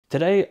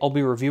Today I'll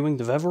be reviewing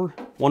the Vevor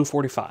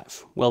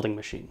 145 welding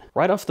machine.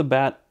 Right off the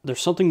bat, there's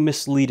something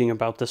misleading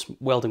about this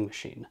welding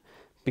machine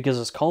because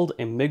it's called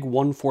a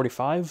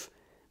MIG-145.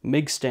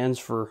 MIG stands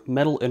for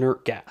metal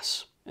inert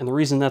gas. And the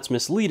reason that's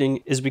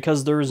misleading is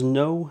because there is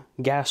no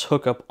gas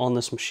hookup on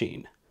this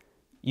machine.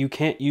 You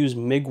can't use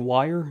MIG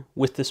wire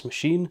with this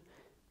machine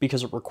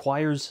because it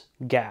requires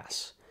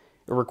gas.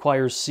 It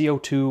requires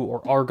CO2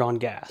 or argon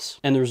gas,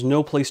 and there's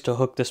no place to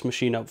hook this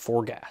machine up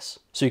for gas.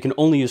 So you can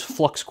only use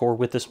flux-core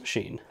with this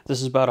machine.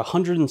 This is about a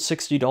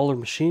 $160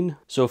 machine,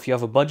 so if you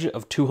have a budget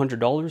of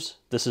 $200,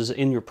 this is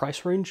in your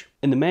price range.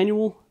 In the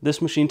manual,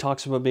 this machine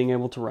talks about being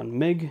able to run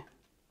MIG,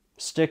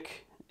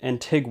 stick, and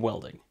TIG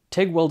welding.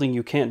 TIG welding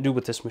you can't do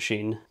with this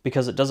machine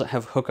because it doesn't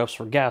have hookups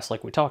for gas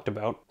like we talked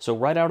about, so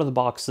right out of the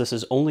box this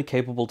is only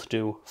capable to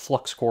do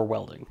flux-core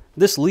welding.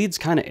 This lead's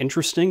kind of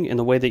interesting in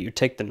the way that you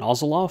take the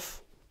nozzle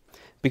off,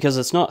 because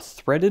it's not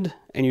threaded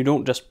and you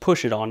don't just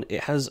push it on.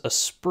 It has a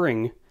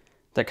spring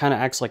that kind of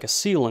acts like a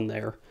seal in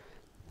there,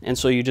 and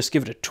so you just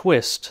give it a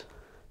twist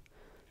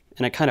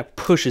and it kind of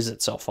pushes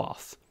itself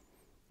off.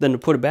 Then to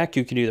put it back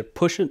you can either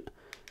push it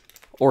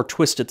or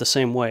twist it the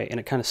same way and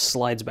it kind of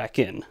slides back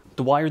in.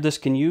 The wire this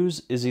can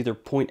use is either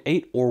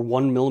 0.8 or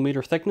 1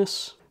 millimeter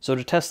thickness. So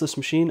to test this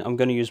machine I'm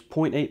going to use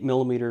 0.8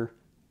 millimeter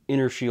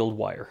inner shield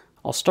wire.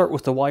 I'll start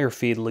with the wire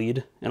feed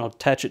lead and I'll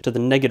attach it to the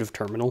negative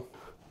terminal.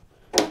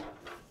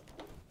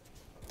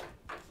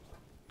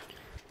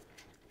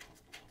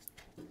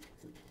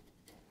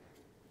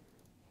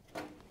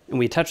 And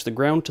we attach the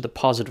ground to the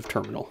positive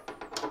terminal.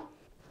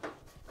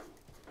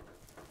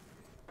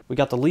 We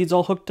got the leads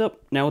all hooked up,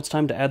 now it's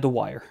time to add the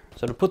wire.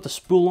 So to put the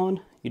spool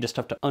on, you just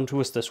have to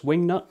untwist this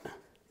wing nut.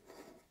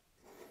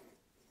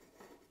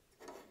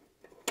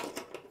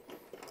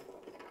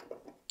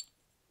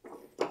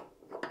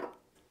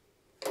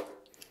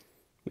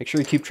 Make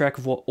sure you keep track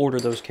of what order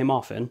those came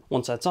off in.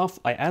 Once that's off,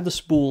 I add the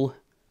spool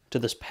to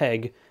this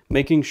peg,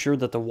 making sure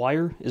that the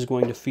wire is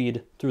going to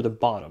feed through the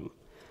bottom.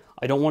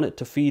 I don't want it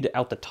to feed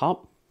out the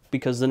top,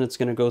 because then it's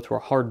going to go through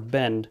a hard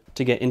bend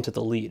to get into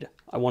the lead.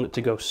 I want it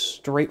to go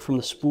straight from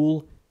the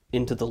spool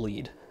into the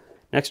lead.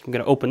 Next, I'm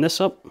going to open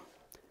this up.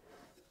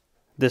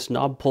 This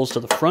knob pulls to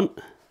the front,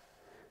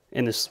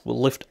 and this will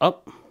lift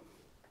up.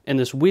 And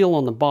this wheel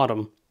on the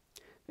bottom,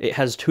 it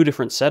has two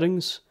different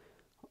settings.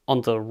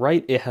 On the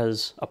right, it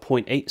has a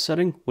 0.8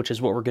 setting, which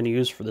is what we're going to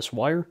use for this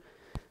wire.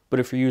 But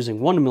if you're using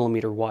 1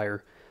 millimeter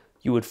wire,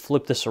 you would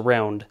flip this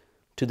around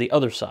to the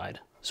other side,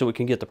 so we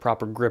can get the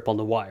proper grip on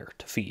the wire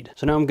to feed.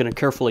 So now I'm going to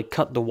carefully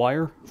cut the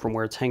wire from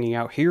where it's hanging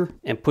out here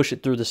and push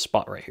it through this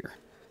spot right here.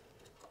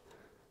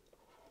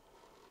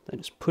 Then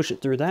just push it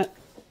through that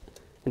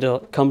until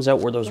it comes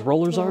out where those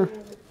rollers are.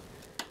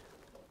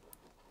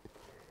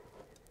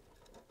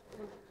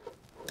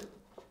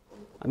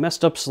 I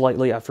messed up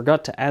slightly. I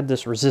forgot to add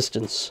this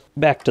resistance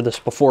back to this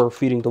before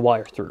feeding the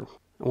wire through.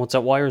 And once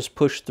that wire is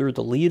pushed through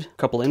the lead a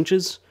couple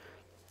inches,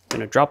 I'm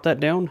going to drop that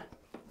down,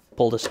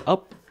 pull this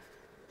up.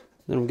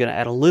 Then I'm going to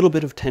add a little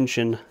bit of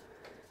tension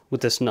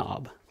with this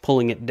knob,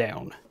 pulling it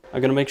down.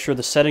 I'm going to make sure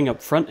the setting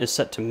up front is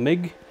set to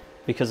MIG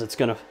because it's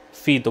going to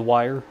feed the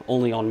wire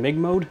only on MIG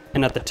mode.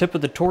 And at the tip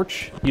of the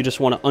torch, you just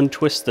want to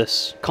untwist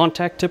this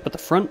contact tip at the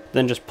front,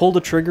 then just pull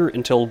the trigger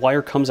until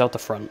wire comes out the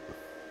front.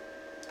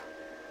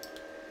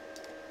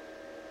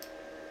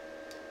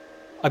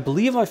 I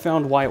believe I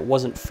found why it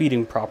wasn't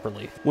feeding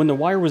properly. When the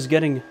wire was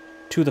getting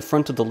to the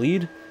front of the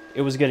lead,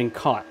 it was getting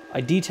caught.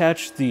 I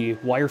detached the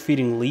wire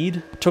feeding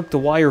lead, took the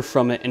wire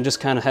from it, and just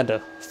kind of had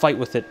to fight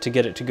with it to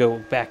get it to go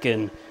back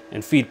in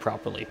and feed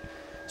properly.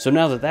 So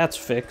now that that's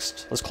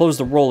fixed, let's close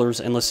the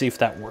rollers and let's see if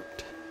that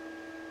worked.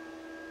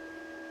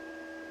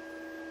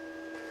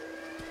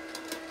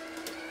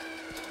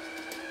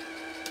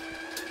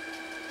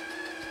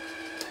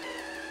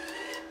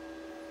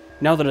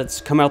 Now that it's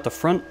come out the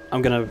front,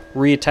 I'm going to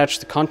reattach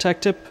the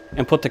contact tip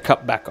and put the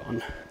cup back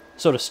on.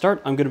 So to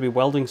start, I'm going to be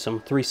welding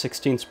some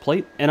 3/16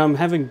 plate, and I'm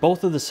having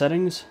both of the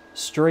settings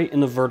straight in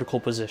the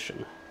vertical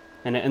position.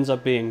 And it ends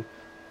up being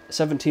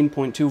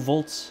 17.2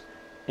 volts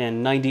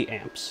and 90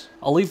 amps.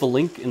 I'll leave a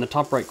link in the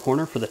top right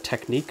corner for the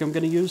technique I'm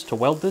going to use to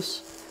weld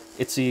this.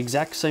 It's the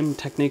exact same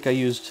technique I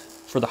used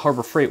for the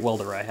Harbor Freight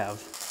welder I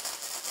have.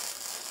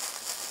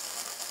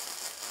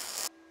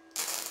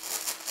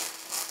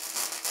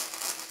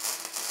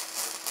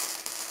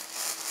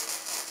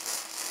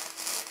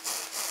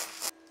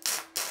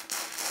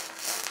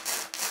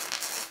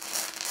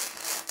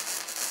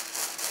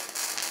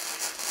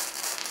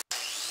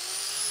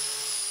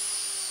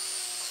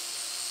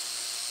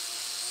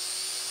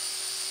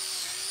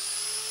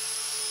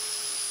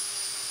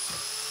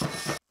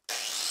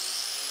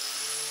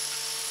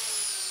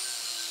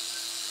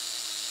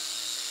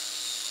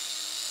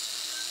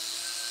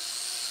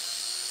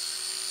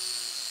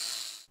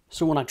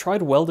 So when I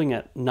tried welding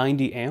at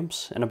 90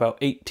 amps and about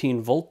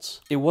 18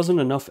 volts, it wasn't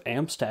enough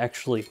amps to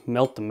actually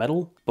melt the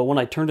metal, but when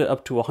I turned it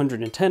up to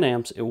 110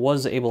 amps, it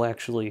was able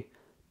actually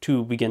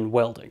to begin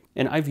welding.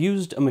 And I've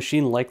used a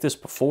machine like this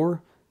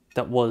before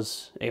that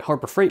was a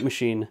Harbor Freight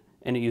machine,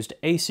 and it used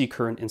AC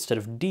current instead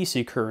of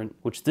DC current,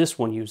 which this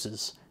one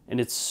uses, and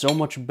it's so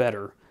much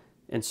better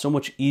and so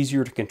much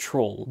easier to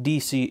control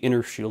DC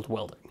inner shield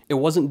welding. It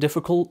wasn't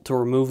difficult to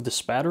remove the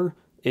spatter.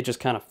 It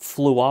just kind of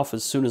flew off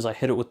as soon as I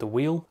hit it with the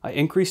wheel. I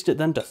increased it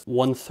then to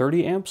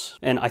 130 amps,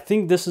 and I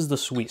think this is the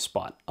sweet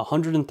spot.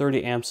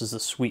 130 amps is the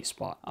sweet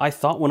spot. I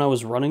thought when I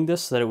was running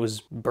this that it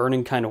was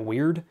burning kind of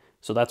weird,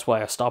 so that's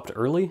why I stopped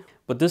early,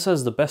 but this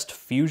has the best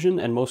fusion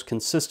and most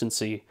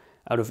consistency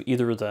out of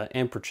either of the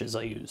amperages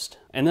I used.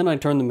 And then I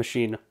turned the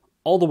machine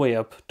all the way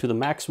up to the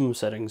maximum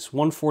settings,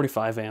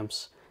 145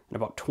 amps and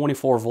about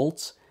 24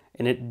 volts,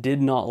 and it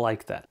did not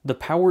like that. The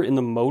power in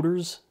the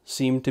motors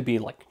seemed to be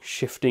like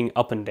shifting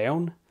up and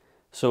down,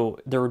 so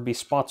there would be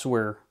spots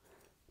where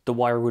the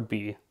wire would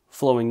be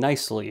flowing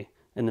nicely,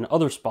 and then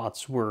other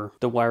spots where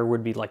the wire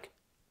would be like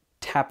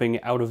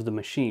tapping out of the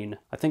machine.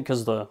 I think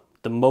because the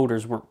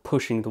motors weren't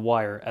pushing the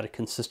wire at a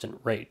consistent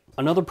rate.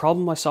 Another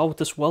problem I saw with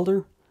this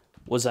welder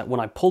was that when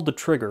I pulled the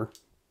trigger,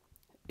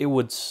 it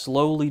would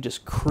slowly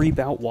just creep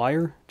out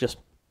wire, just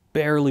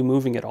barely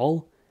moving at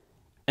all,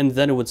 and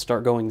then it would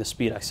start going the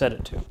speed I set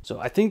it to. So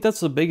I think that's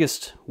the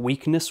biggest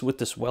weakness with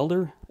this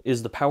welder,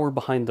 is the power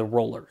behind the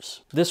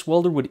rollers. This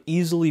welder would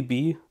easily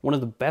be one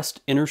of the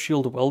best inner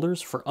shield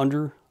welders for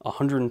under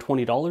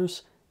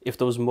 $120 if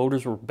those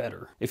motors were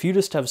better. If you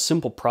just have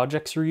simple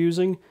projects you're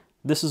using,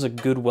 this is a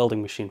good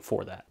welding machine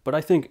for that. But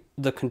I think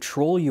the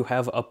control you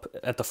have up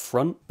at the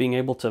front, being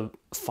able to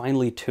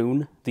finely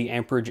tune the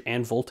amperage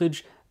and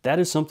voltage, that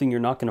is something you're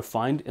not going to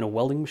find in a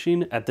welding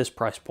machine at this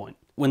price point.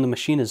 When the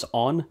machine is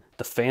on,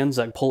 the fans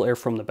that pull air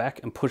from the back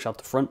and push out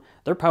the front,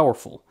 they're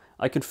powerful.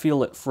 I could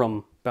feel it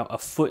from about a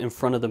foot in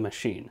front of the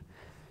machine.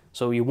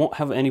 So you won't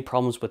have any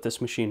problems with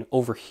this machine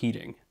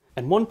overheating.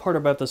 And one part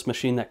about this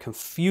machine that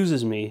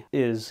confuses me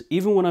is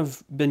even when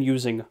I've been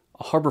using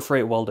a Harbor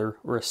Freight welder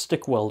or a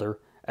stick welder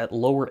at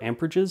lower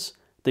amperages,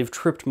 they've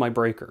tripped my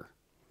breaker.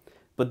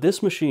 But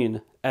this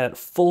machine at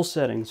full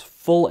settings,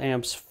 full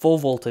amps, full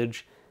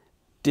voltage,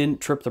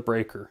 didn't trip the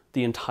breaker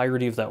the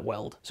entirety of that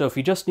weld. So if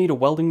you just need a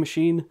welding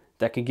machine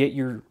that can get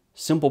your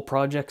simple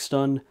projects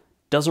done,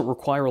 doesn't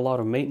require a lot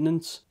of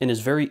maintenance, and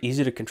is very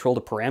easy to control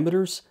the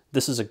parameters,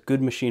 this is a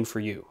good machine for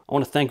you. I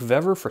want to thank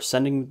Vevor for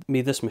sending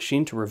me this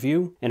machine to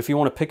review, and if you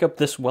want to pick up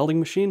this welding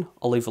machine,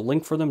 I'll leave a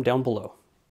link for them down below.